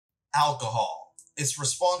Alcohol is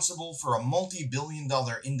responsible for a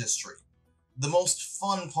multi-billion-dollar industry, the most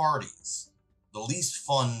fun parties, the least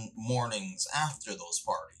fun mornings after those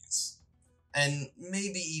parties, and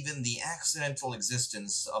maybe even the accidental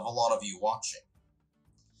existence of a lot of you watching.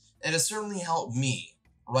 It has certainly helped me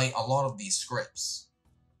write a lot of these scripts.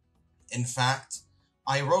 In fact,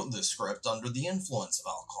 I wrote this script under the influence of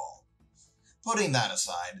alcohol. Putting that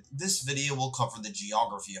aside, this video will cover the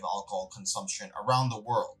geography of alcohol consumption around the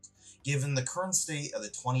world, given the current state of the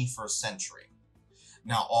 21st century.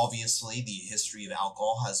 Now, obviously, the history of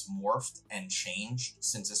alcohol has morphed and changed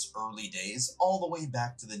since its early days, all the way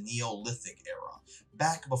back to the Neolithic era,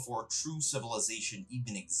 back before true civilization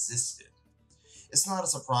even existed. It's not a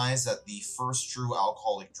surprise that the first true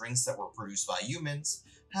alcoholic drinks that were produced by humans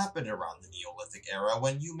happened around the Neolithic era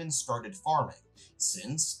when humans started farming,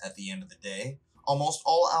 since, at the end of the day, almost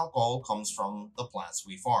all alcohol comes from the plants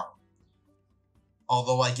we farm.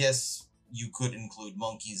 Although I guess you could include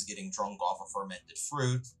monkeys getting drunk off of fermented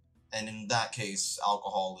fruit, and in that case,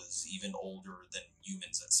 alcohol is even older than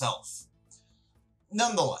humans itself.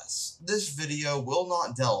 Nonetheless, this video will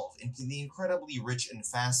not delve into the incredibly rich and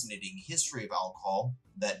fascinating history of alcohol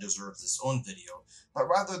that deserves its own video, but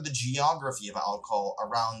rather the geography of alcohol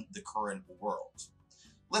around the current world.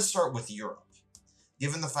 Let's start with Europe.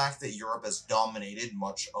 Given the fact that Europe has dominated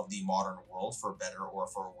much of the modern world for better or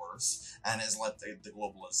for worse, and has led to the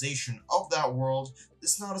globalization of that world,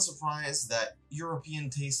 it's not a surprise that European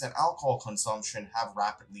taste and alcohol consumption have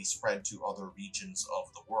rapidly spread to other regions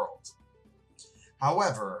of the world.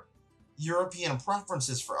 However, European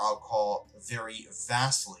preferences for alcohol vary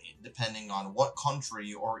vastly depending on what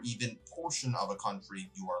country or even portion of a country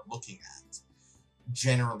you are looking at.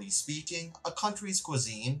 Generally speaking, a country's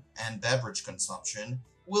cuisine and beverage consumption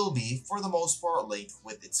will be, for the most part, linked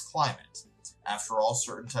with its climate. After all,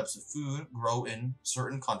 certain types of food grow in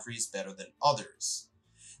certain countries better than others.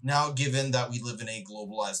 Now, given that we live in a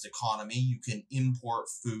globalized economy, you can import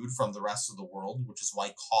food from the rest of the world, which is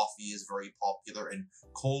why coffee is very popular in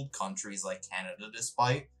cold countries like Canada,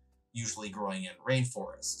 despite usually growing in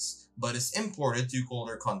rainforests. But it's imported to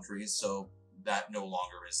colder countries, so that no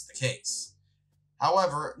longer is the case.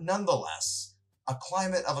 However, nonetheless, a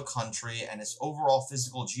climate of a country and its overall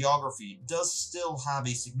physical geography does still have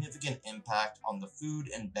a significant impact on the food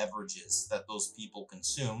and beverages that those people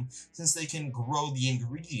consume, since they can grow the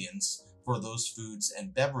ingredients for those foods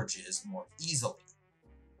and beverages more easily.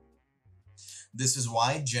 This is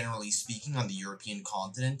why, generally speaking, on the European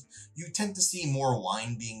continent, you tend to see more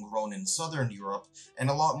wine being grown in Southern Europe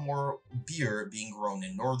and a lot more beer being grown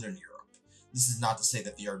in Northern Europe. This is not to say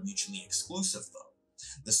that they are mutually exclusive, though.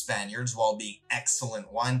 The Spaniards, while being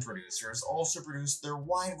excellent wine producers, also produced their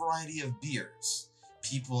wide variety of beers.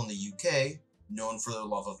 People in the UK, known for their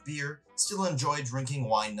love of beer, still enjoy drinking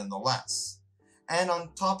wine nonetheless. And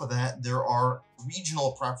on top of that, there are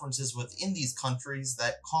regional preferences within these countries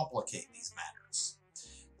that complicate these matters.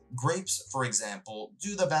 Grapes, for example,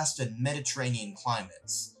 do the best in Mediterranean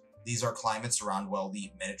climates. These are climates around, well,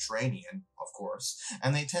 the Mediterranean, of course,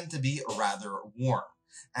 and they tend to be rather warm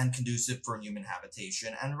and conducive for human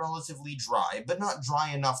habitation, and relatively dry, but not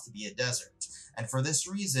dry enough to be a desert. And for this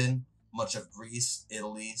reason, much of Greece,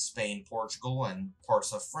 Italy, Spain, Portugal, and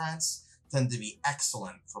parts of France tend to be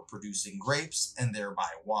excellent for producing grapes and thereby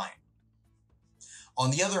wine.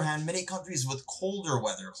 On the other hand, many countries with colder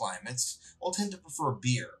weather climates will tend to prefer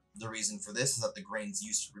beer. The reason for this is that the grains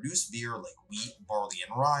used to produce beer, like wheat, barley,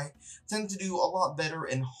 and rye, tend to do a lot better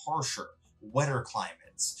in harsher, wetter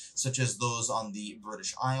climates, such as those on the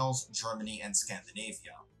British Isles, Germany, and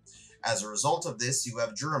Scandinavia. As a result of this, you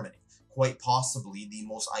have Germany, quite possibly the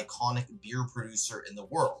most iconic beer producer in the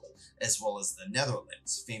world, as well as the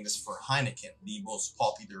Netherlands, famous for Heineken, the most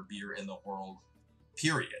popular beer in the world,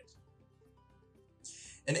 period.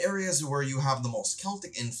 In areas where you have the most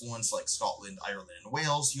Celtic influence, like Scotland, Ireland, and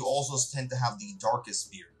Wales, you also tend to have the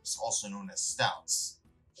darkest beers, also known as stouts.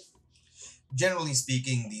 Generally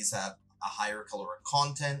speaking, these have a higher caloric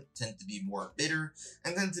content, tend to be more bitter,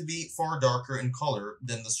 and tend to be far darker in color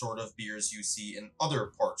than the sort of beers you see in other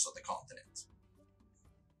parts of the continent.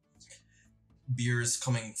 Beers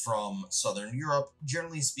coming from Southern Europe,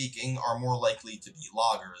 generally speaking, are more likely to be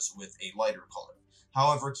lagers with a lighter color.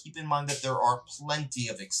 However, keep in mind that there are plenty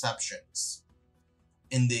of exceptions.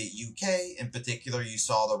 In the UK, in particular, you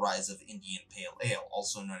saw the rise of Indian Pale Ale,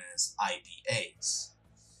 also known as IPAs.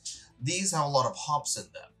 These have a lot of hops in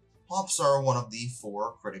them. Hops are one of the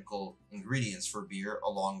 4 critical ingredients for beer,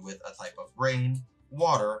 along with a type of grain,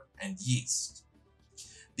 water, and yeast.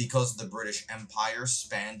 Because the British Empire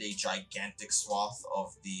spanned a gigantic swath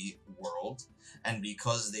of the world, and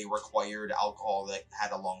because they required alcohol that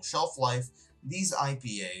had a long shelf life, these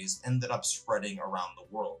IPAs ended up spreading around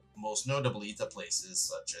the world, most notably to places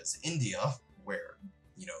such as India, where,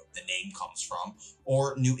 the name comes from,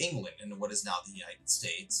 or New England in what is now the United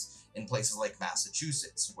States, in places like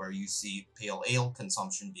Massachusetts, where you see pale ale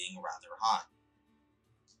consumption being rather high.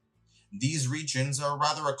 These regions are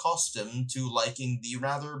rather accustomed to liking the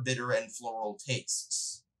rather bitter and floral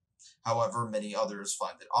tastes. However, many others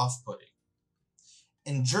find it off-putting.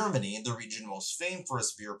 In Germany, the region most famed for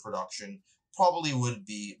its beer production probably would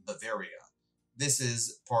be Bavaria. This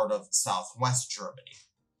is part of southwest Germany,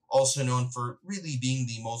 also known for really being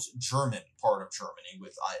the most German part of Germany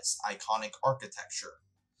with its iconic architecture,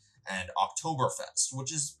 and Oktoberfest,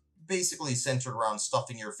 which is basically centered around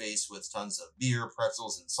stuffing your face with tons of beer,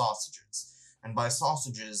 pretzels, and sausages. And by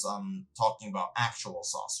sausages, I'm talking about actual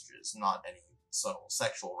sausages, not any subtle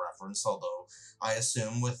sexual reference, although I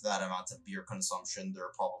assume with that amount of beer consumption,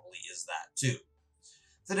 there probably is that too.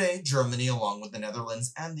 Today, Germany, along with the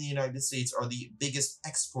Netherlands and the United States, are the biggest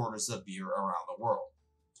exporters of beer around the world.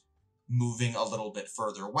 Moving a little bit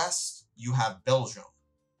further west, you have Belgium.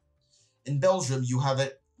 In Belgium, you have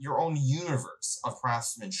your own universe of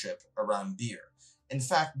craftsmanship around beer. In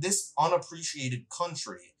fact, this unappreciated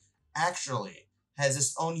country actually has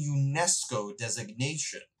its own UNESCO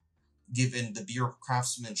designation, given the beer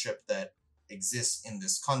craftsmanship that exists in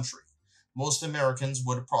this country. Most Americans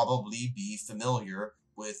would probably be familiar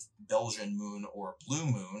with Belgian Moon or Blue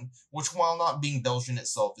Moon, which, while not being Belgian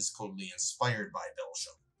itself, is clearly inspired by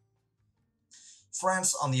Belgium.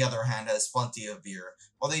 France, on the other hand, has plenty of beer,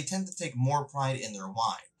 while they tend to take more pride in their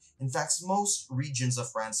wine. In fact, most regions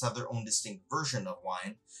of France have their own distinct version of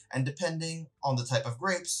wine, and depending on the type of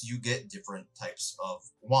grapes, you get different types of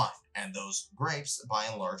wine, and those grapes, by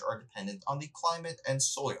and large, are dependent on the climate and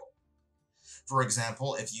soil. For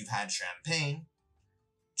example, if you've had champagne,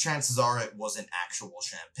 chances are it wasn't actual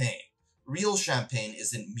champagne. Real champagne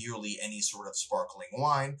isn't merely any sort of sparkling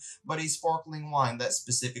wine, but a sparkling wine that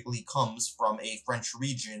specifically comes from a French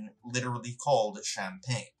region literally called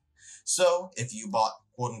Champagne. So, if you bought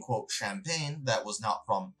quote-unquote champagne that was not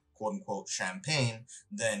from quote-unquote Champagne,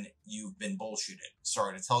 then you've been bullshitted.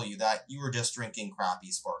 Sorry to tell you that, you were just drinking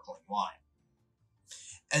crappy sparkling wine.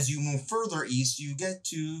 As you move further east, you get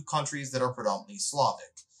to countries that are predominantly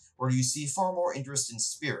Slavic, where you see far more interest in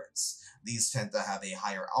spirits. These tend to have a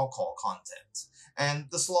higher alcohol content. And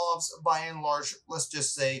the Slavs, by and large, let's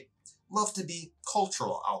just say, love to be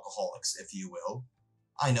cultural alcoholics, if you will.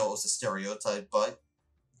 I know it's a stereotype, but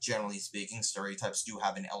generally speaking, stereotypes do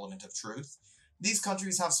have an element of truth. These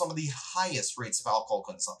countries have some of the highest rates of alcohol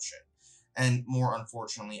consumption, and more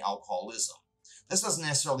unfortunately, alcoholism. This doesn't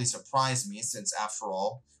necessarily surprise me, since after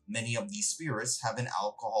all, many of these spirits have an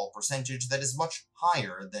alcohol percentage that is much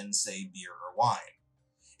higher than, say, beer or wine.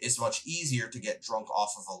 It's much easier to get drunk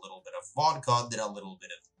off of a little bit of vodka than a little bit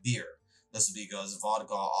of beer. This is because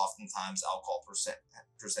vodka oftentimes alcohol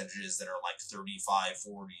percentages that are like 35,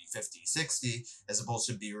 40, 50, 60, as opposed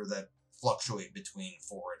to beer that fluctuate between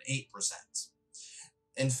 4 and 8%.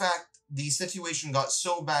 In fact, the situation got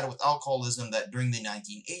so bad with alcoholism that during the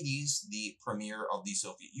 1980s, the premier of the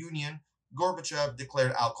Soviet Union, Gorbachev,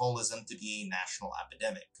 declared alcoholism to be a national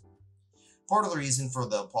epidemic. Part of the reason for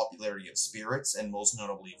the popularity of spirits, and most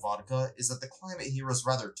notably vodka, is that the climate here is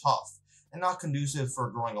rather tough and not conducive for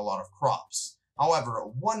growing a lot of crops. However,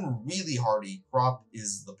 one really hardy crop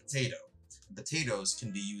is the potato. Potatoes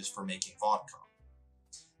can be used for making vodka.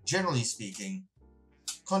 Generally speaking,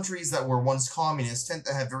 countries that were once communist tend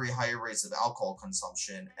to have very high rates of alcohol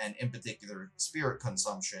consumption, and in particular spirit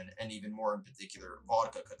consumption, and even more in particular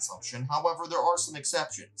vodka consumption. However, there are some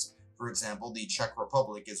exceptions. For example, the Czech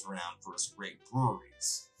Republic is renowned for its great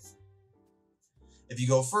breweries. If you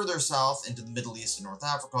go further south into the Middle East and North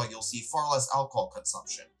Africa, you'll see far less alcohol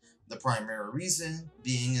consumption. The primary reason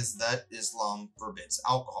being is that Islam forbids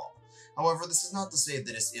alcohol. However, this is not to say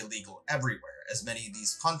that it's illegal everywhere, as many of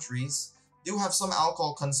these countries do have some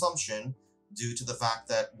alcohol consumption due to the fact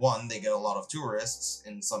that, one, they get a lot of tourists,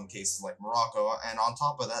 in some cases like Morocco, and on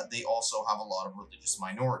top of that, they also have a lot of religious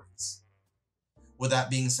minorities. With that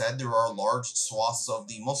being said, there are large swaths of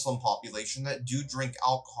the Muslim population that do drink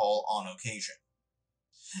alcohol on occasion.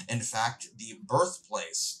 In fact, the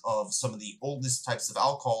birthplace of some of the oldest types of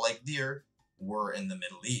alcohol, like beer, were in the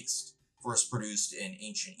Middle East, first produced in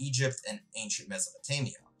ancient Egypt and ancient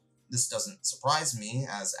Mesopotamia. This doesn't surprise me,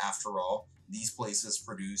 as after all, these places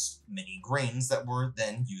produced many grains that were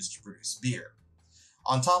then used to produce beer.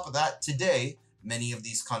 On top of that, today, Many of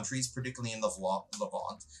these countries, particularly in the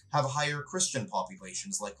Levant, have higher Christian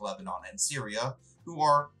populations like Lebanon and Syria, who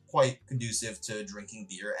are quite conducive to drinking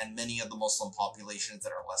beer, and many of the Muslim populations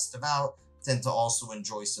that are less devout tend to also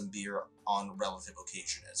enjoy some beer on relative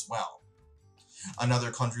occasion as well.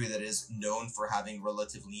 Another country that is known for having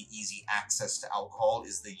relatively easy access to alcohol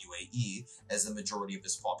is the UAE, as the majority of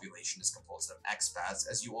its population is composed of expats,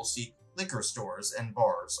 as you will see liquor stores and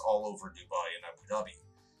bars all over Dubai and Abu Dhabi.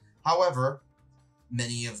 However,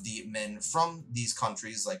 many of the men from these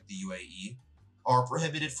countries, like the UAE, are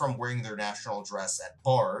prohibited from wearing their national dress at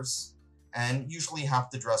bars, and usually have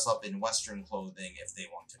to dress up in Western clothing if they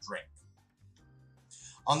want to drink.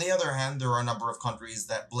 On the other hand, there are a number of countries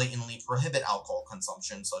that blatantly prohibit alcohol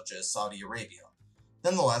consumption, such as Saudi Arabia.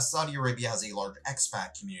 Nonetheless, Saudi Arabia has a large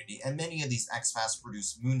expat community, and many of these expats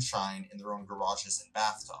produce moonshine in their own garages and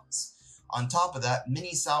bathtubs. On top of that,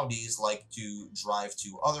 many Saudis like to drive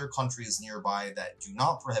to other countries nearby that do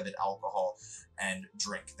not prohibit alcohol and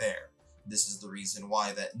drink there. This is the reason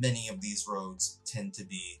why that many of these roads tend to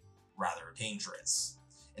be rather dangerous.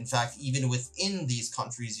 In fact, even within these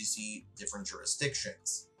countries, you see different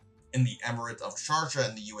jurisdictions. In the Emirate of Sharjah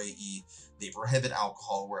in the UAE, they prohibit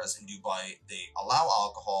alcohol, whereas in Dubai, they allow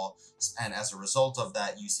alcohol, and as a result of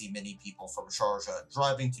that, you see many people from Sharjah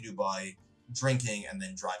driving to Dubai, drinking, and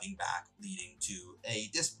then driving back, leading to a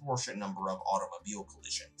disproportionate number of automobile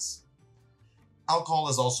collisions. Alcohol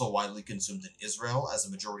is also widely consumed in Israel, as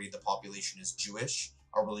a majority of the population is Jewish,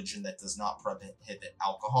 a religion that does not prohibit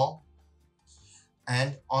alcohol.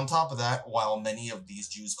 And on top of that, while many of these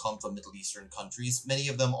Jews come from Middle Eastern countries, many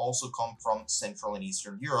of them also come from Central and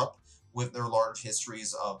Eastern Europe, with their large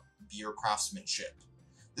histories of beer craftsmanship.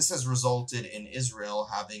 This has resulted in Israel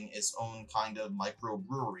having its own kind of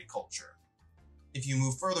microbrewery culture. If you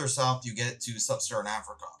move further south, you get to Sub-Saharan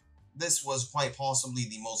Africa. This was quite possibly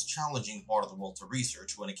the most challenging part of the world to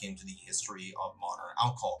research when it came to the history of modern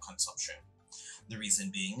alcohol consumption. The reason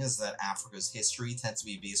being is that Africa's history tends to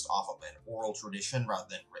be based off of an oral tradition rather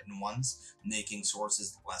than written ones, making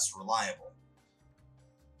sources less reliable.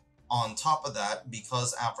 On top of that,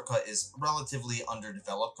 because Africa is relatively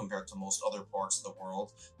underdeveloped compared to most other parts of the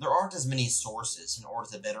world, there aren't as many sources in order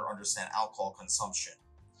to better understand alcohol consumption.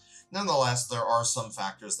 Nonetheless, there are some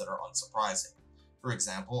factors that are unsurprising. For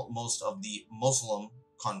example, most of the Muslim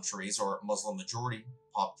countries or Muslim majority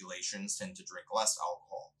populations tend to drink less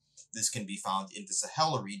alcohol. This can be found in the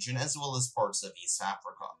Sahel region as well as parts of East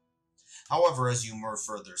Africa. However, as you move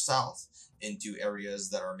further south into areas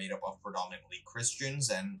that are made up of predominantly Christians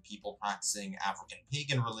and people practicing African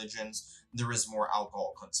pagan religions, there is more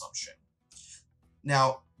alcohol consumption.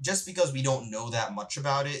 Now, just because we don't know that much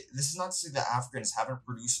about it, this is not to say that Africans haven't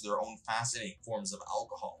produced their own fascinating forms of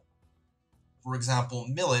alcohol. For example,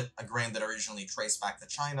 millet, a grain that originally traced back to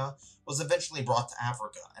China, was eventually brought to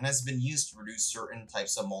Africa and has been used to produce certain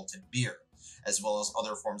types of malted beer, as well as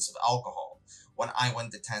other forms of alcohol. When I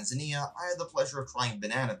went to Tanzania, I had the pleasure of trying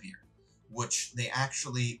banana beer, which they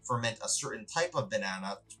actually ferment a certain type of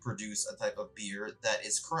banana to produce a type of beer that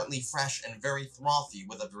is currently fresh and very frothy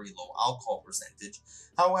with a very low alcohol percentage.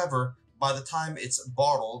 However, by the time it's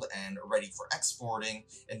bottled and ready for exporting,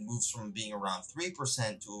 it moves from being around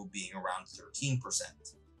 3% to being around 13%.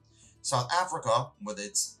 South Africa, with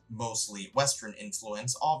its mostly Western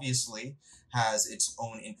influence, obviously has its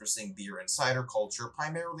own interesting beer and cider culture,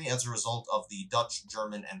 primarily as a result of the Dutch,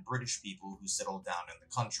 German, and British people who settled down in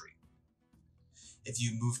the country. If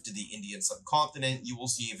you move to the Indian subcontinent, you will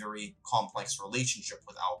see a very complex relationship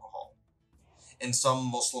with alcohol. In some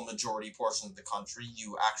Muslim majority portions of the country,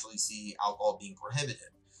 you actually see alcohol being prohibited.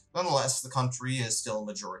 Nonetheless, the country is still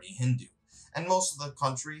majority Hindu, and most of the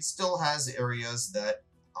country still has areas that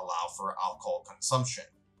allow for alcohol consumption.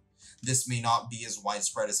 This may not be as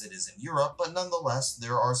widespread as it is in Europe, but nonetheless,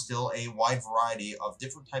 there are still a wide variety of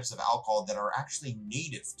different types of alcohol that are actually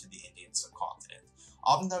native to the Indian subcontinent,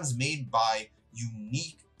 oftentimes made by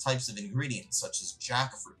unique types of ingredients such as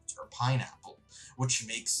jackfruit or pineapple, which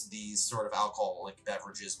makes these sort of alcoholic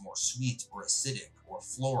beverages more sweet or acidic or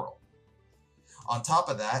floral. On top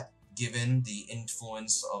of that, given the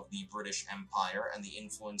influence of the British Empire and the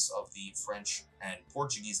influence of the French and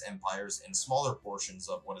Portuguese empires in smaller portions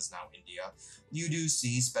of what is now India, you do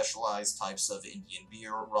see specialized types of Indian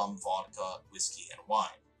beer, rum, vodka, whiskey, and wine.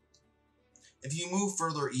 If you move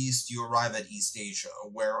further east, you arrive at East Asia,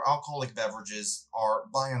 where alcoholic beverages are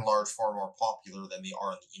by and large far more popular than they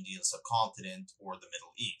are in the Indian subcontinent or the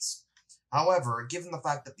Middle East. However, given the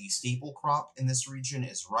fact that the staple crop in this region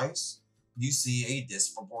is rice, you see a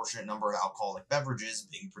disproportionate number of alcoholic beverages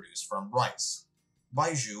being produced from rice.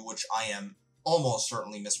 Baiju, which I am almost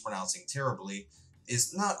certainly mispronouncing terribly,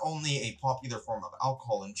 is not only a popular form of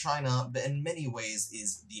alcohol in China, but in many ways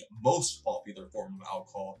is the most popular form of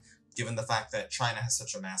alcohol, given the fact that China has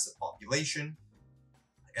such a massive population,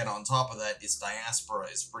 and on top of that, its diaspora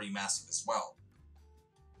is pretty massive as well.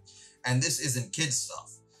 And this isn't kid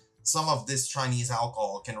stuff. Some of this Chinese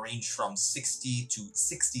alcohol can range from 60 to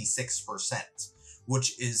 66%,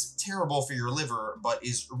 which is terrible for your liver, but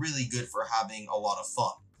is really good for having a lot of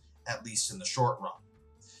fun, at least in the short run.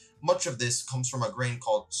 Much of this comes from a grain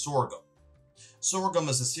called sorghum. Sorghum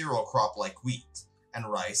is a cereal crop like wheat and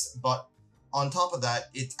rice, but on top of that,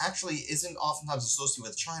 it actually isn't oftentimes associated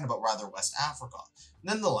with China, but rather West Africa.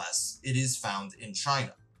 Nonetheless, it is found in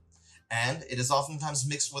China, and it is oftentimes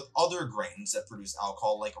mixed with other grains that produce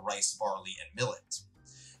alcohol like rice, barley, and millet.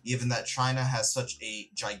 Given that China has such a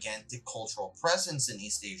gigantic cultural presence in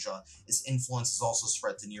East Asia, its influence has also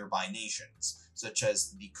spread to nearby nations, such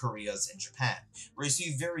as the Koreas and Japan, where you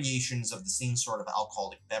see variations of the same sort of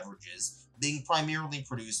alcoholic beverages being primarily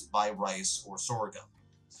produced by rice or sorghum.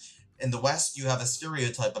 In the West, you have a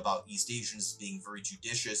stereotype about East Asians being very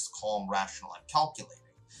judicious, calm, rational, and calculating.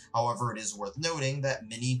 However, it is worth noting that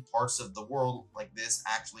many parts of the world like this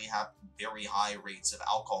actually have very high rates of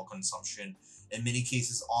alcohol consumption, in many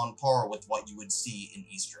cases on par with what you would see in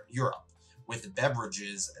Eastern Europe, with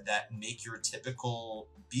beverages that make your typical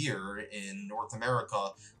beer in North America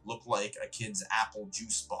look like a kid's apple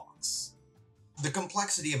juice box. The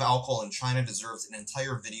complexity of alcohol in China deserves an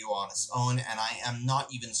entire video on its own, and I am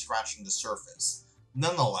not even scratching the surface.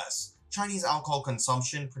 Nonetheless, Chinese alcohol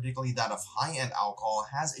consumption, particularly that of high-end alcohol,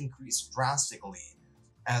 has increased drastically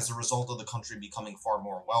as a result of the country becoming far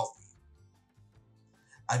more wealthy.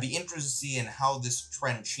 I'd be interested to see in how this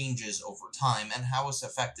trend changes over time and how it's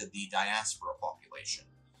affected the diaspora population.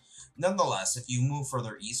 Nonetheless, if you move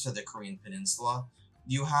further east to the Korean peninsula,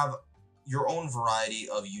 you have your own variety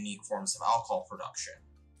of unique forms of alcohol production.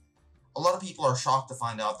 A lot of people are shocked to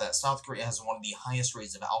find out that South Korea has one of the highest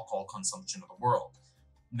rates of alcohol consumption in the world.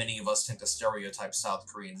 Many of us tend to stereotype South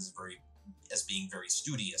Koreans as being very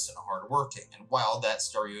studious and hardworking, and while that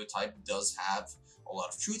stereotype does have a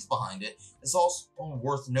lot of truth behind it, it's also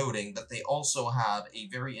worth noting that they also have a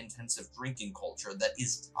very intensive drinking culture that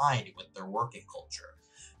is tied with their working culture.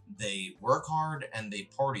 They work hard and they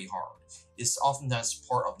party hard. It's oftentimes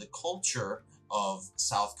part of the culture of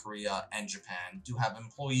South Korea and Japan to have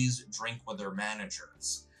employees drink with their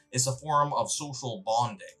managers. It's a form of social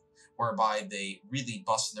bonding, whereby they really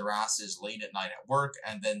bust their asses late at night at work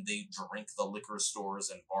and then they drink the liquor stores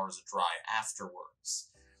and bars dry afterwards.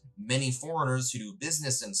 Many foreigners who do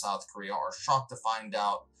business in South Korea are shocked to find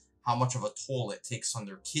out how much of a toll it takes on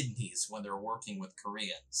their kidneys when they're working with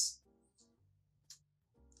Koreans.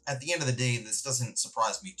 At the end of the day, this doesn't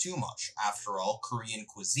surprise me too much. After all, Korean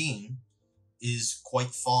cuisine is quite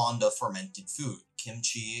fond of fermented food.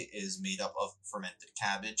 Kimchi is made up of fermented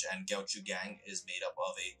cabbage, and gochujang is made up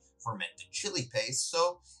of a fermented chili paste,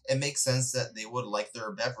 so it makes sense that they would like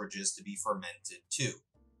their beverages to be fermented too.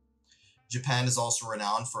 Japan is also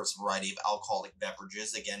renowned for its variety of alcoholic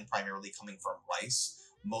beverages, again primarily coming from rice.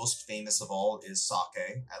 Most famous of all is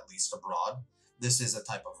sake, at least abroad. This is a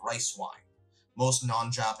type of rice wine. Most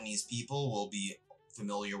non-Japanese people will be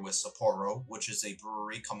familiar with Sapporo, which is a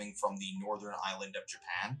brewery coming from the northern island of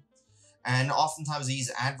Japan. And oftentimes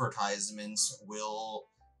these advertisements will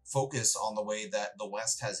focus on the way that the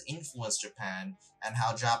West has influenced Japan and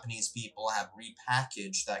how Japanese people have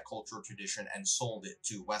repackaged that cultural tradition and sold it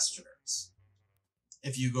to Westerners.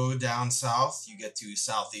 If you go down south, you get to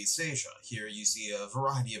Southeast Asia. Here you see a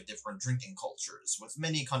variety of different drinking cultures, with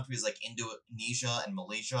many countries like Indonesia and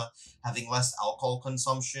Malaysia having less alcohol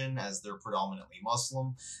consumption as they're predominantly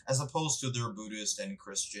Muslim, as opposed to their Buddhist and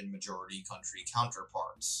Christian majority country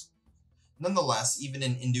counterparts. Nonetheless, even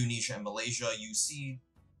in Indonesia and Malaysia, you see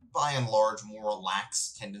by and large more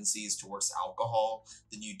lax tendencies towards alcohol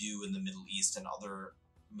than you do in the Middle East and other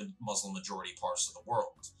Muslim majority parts of the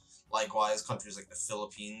world. Likewise, countries like the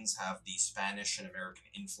Philippines have the Spanish and American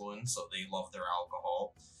influence, so they love their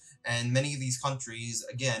alcohol. And many of these countries,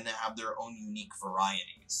 again, have their own unique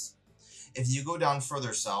varieties. If you go down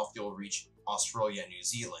further south, you'll reach Australia and New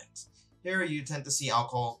Zealand. Here you tend to see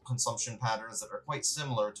alcohol consumption patterns that are quite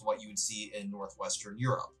similar to what you would see in northwestern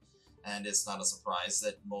Europe. And it's not a surprise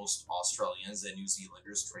that most Australians and New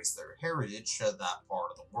Zealanders trace their heritage to that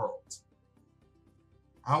part of the world.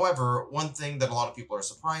 However, one thing that a lot of people are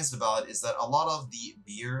surprised about is that a lot of the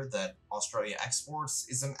beer that Australia exports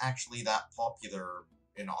isn't actually that popular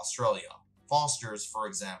in Australia. Foster's, for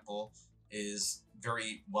example, is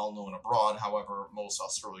very well known abroad, however, most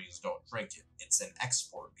Australians don't drink it. It's an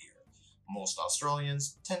export beer. Most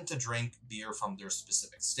Australians tend to drink beer from their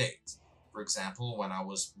specific state. For example, when I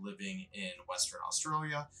was living in Western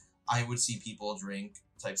Australia, I would see people drink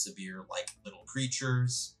types of beer like Little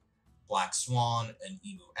Creatures, Black Swan, and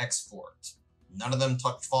Emu Export. None of them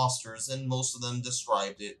touched Foster's, and most of them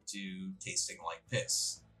described it to tasting like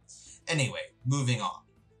piss. Anyway, moving on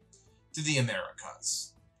to the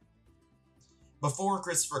Americas. Before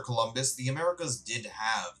Christopher Columbus, the Americas did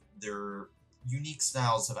have their unique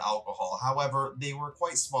styles of alcohol. However, they were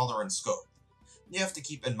quite smaller in scope. You have to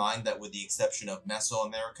keep in mind that with the exception of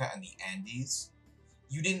Mesoamerica and the Andes,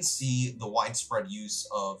 you didn't see the widespread use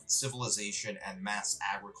of civilization and mass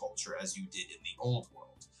agriculture as you did in the Old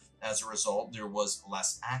World. As a result, there was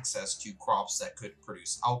less access to crops that could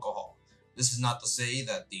produce alcohol. This is not to say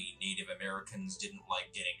that the Native Americans didn't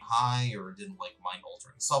like getting high or didn't like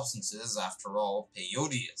mind-altering substances. After all,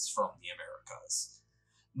 peyote is from the Americas.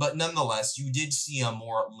 But nonetheless, you did see a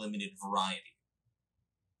more limited variety.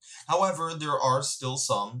 However, there are still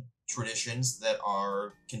some traditions that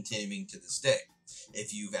are continuing to this day.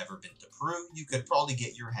 If you've ever been to Peru, you could probably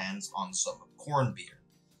get your hands on some corn beer.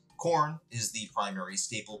 Corn is the primary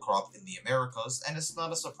staple crop in the Americas, and it's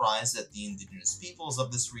not a surprise that the indigenous peoples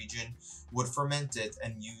of this region would ferment it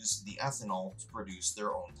and use the ethanol to produce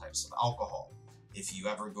their own types of alcohol. If you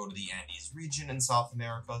ever go to the Andes region in South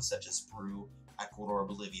America, such as Peru, Ecuador,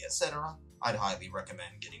 Bolivia, etc., I'd highly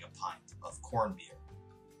recommend getting a pint of corn beer.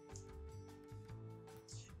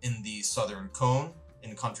 In the southern cone,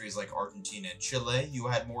 in countries like Argentina and Chile, you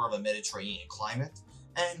had more of a Mediterranean climate,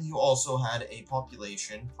 and you also had a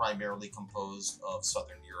population primarily composed of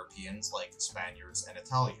Southern Europeans like Spaniards and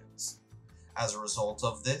Italians. As a result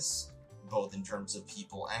of this, both in terms of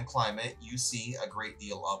people and climate, you see a great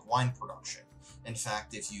deal of wine production. In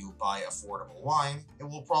fact, if you buy affordable wine, it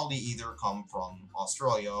will probably either come from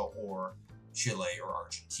Australia or Chile or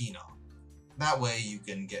Argentina. That way you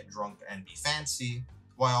can get drunk and be fancy,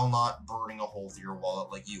 while not burning a hole through your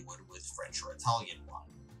wallet like you would with French or Italian wine.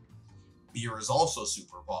 Beer is also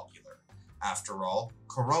super popular. After all,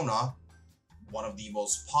 Corona, one of the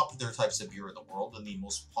most popular types of beer in the world and the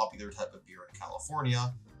most popular type of beer in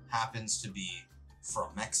California, happens to be from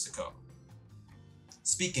Mexico.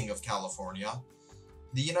 Speaking of California,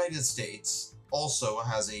 the United States also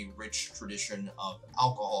has a rich tradition of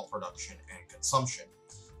alcohol production and consumption.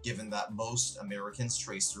 Given that most Americans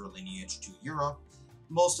trace their lineage to Europe,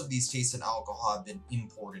 most of these tastes in alcohol have been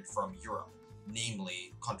imported from Europe,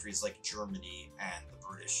 namely countries like Germany and the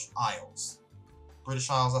British Isles. British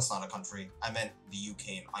Isles, that's not a country. I meant the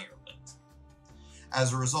UK and Ireland.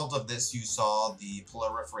 As a result of this, you saw the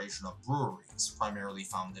proliferation of breweries, primarily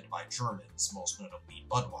founded by Germans, most notably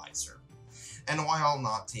Budweiser. And while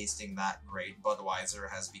not tasting that great, Budweiser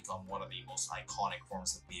has become one of the most iconic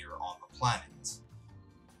forms of beer on the planet.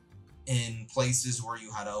 In places where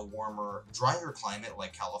you had a warmer, drier climate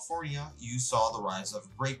like California, you saw the rise of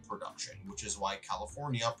grape production, which is why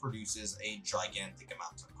California produces a gigantic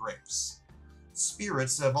amount of grapes.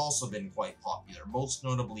 Spirits have also been quite popular, most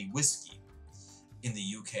notably whiskey. In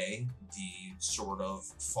the UK, the sort of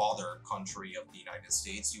father country of the United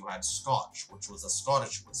States, you had Scotch, which was a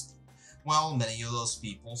Scottish whiskey. Well, many of those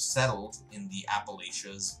people settled in the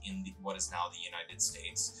Appalachians in what is now the United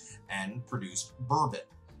States and produced bourbon.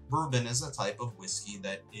 Bourbon is a type of whiskey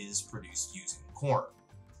that is produced using corn.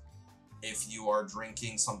 If you are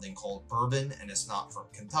drinking something called bourbon and it's not from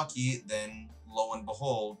Kentucky, then lo and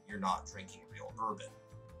behold, you're not drinking real bourbon.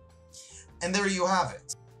 And there you have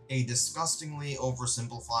it. A disgustingly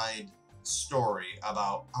oversimplified story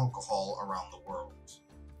about alcohol around the world.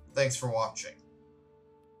 Thanks for watching.